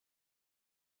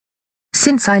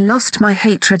Since I lost my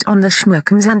hatred on the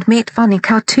Shnookums and Meat Funny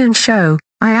cartoon show,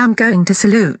 I am going to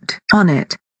salute on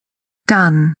it.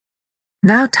 Done.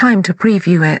 Now time to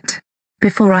preview it.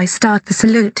 Before I start the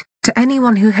salute, to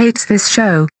anyone who hates this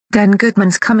show, then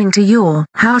Goodman's coming to your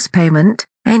house payment.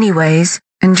 Anyways,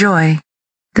 enjoy.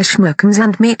 The Shnookums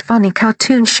and Meat Funny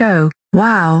cartoon show.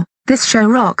 Wow, this show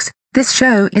rocks. This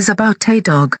show is about a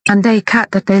dog and a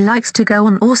cat that they likes to go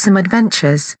on awesome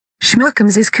adventures.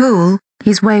 Shnookums is cool,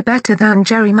 he's way better than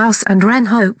Jerry Mouse and Ren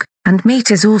Hoke, and Meat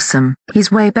is awesome,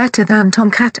 he's way better than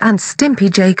Tomcat and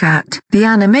Stimpy J Cat. The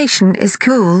animation is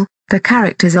cool, the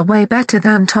characters are way better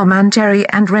than Tom and Jerry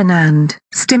and Ren and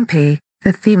Stimpy,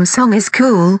 the theme song is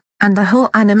cool, and the whole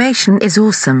animation is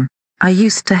awesome. I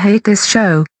used to hate this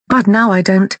show, but now I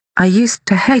don't. I used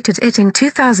to hate it in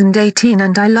 2018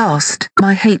 and I lost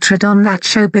my hatred on that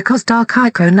show because Dark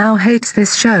Ico now hates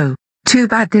this show. Too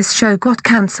bad this show got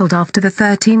cancelled after the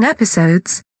 13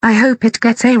 episodes. I hope it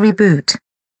gets a reboot.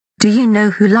 Do you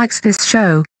know who likes this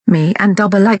show? Me and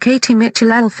Double like Katie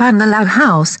Mitchell Elf and the Low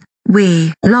House.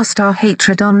 We lost our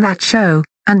hatred on that show,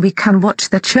 and we can watch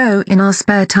that show in our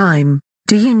spare time.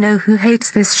 Do you know who hates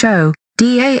this show?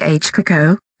 DAH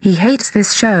Coco. He hates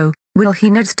this show. Well, he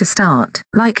needs to start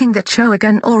liking that show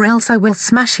again or else I will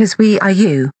smash his Wii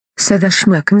U. So the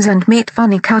Shnookums and Meat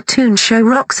Funny cartoon show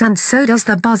rocks and so does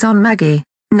the Buzz on Maggie.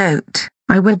 Note,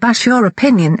 I will bash your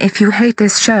opinion if you hate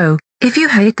this show. If you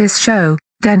hate this show,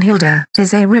 then Hilda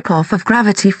is a ripoff of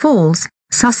Gravity Falls,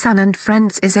 Susan and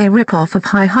Friends is a ripoff of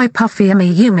Hi Hi Puffy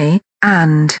Yumi Yumi,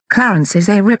 and Clarence is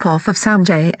a ripoff of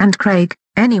Sanjay and Craig.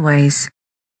 Anyways,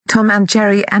 Tom and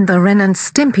Jerry and the Ren and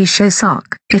Stimpy show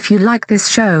suck. If you like this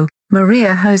show,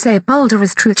 Maria Jose Boulder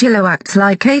as Trujillo acts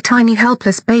like a tiny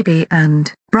helpless baby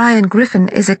and Brian Griffin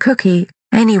is a cookie.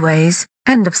 Anyways,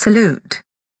 end of salute.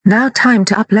 Now time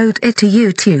to upload it to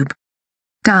YouTube.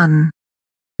 Done.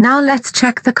 Now let's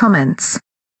check the comments.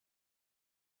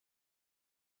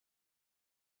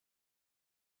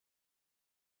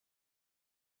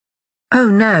 Oh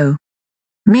no.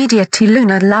 Media T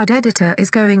Luna Loud Editor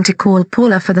is going to call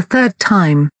Paula for the third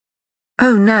time.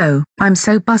 Oh no, I'm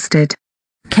so busted.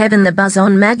 Kevin the Buzz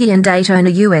on Maggie and Daytona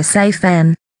USA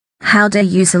fan. How dare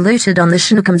you saluted on the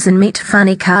Shnookums and Meat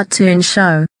Funny cartoon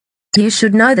show. You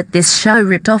should know that this show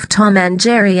ripped off Tom and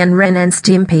Jerry and Ren and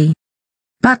Stimpy.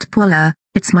 But Paula,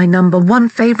 it's my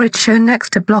 #1 favorite show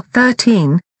next to Block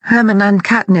 13, Herman and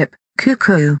Catnip,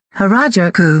 Cuckoo,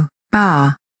 Harajuku,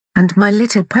 Bar, and My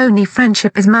Little Pony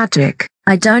Friendship is Magic.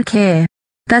 I don't care.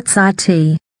 That's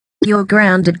IT. You're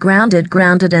grounded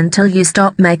until you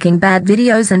stop making bad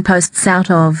videos and posts out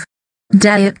of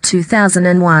date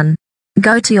 2001.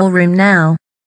 Go to your room now.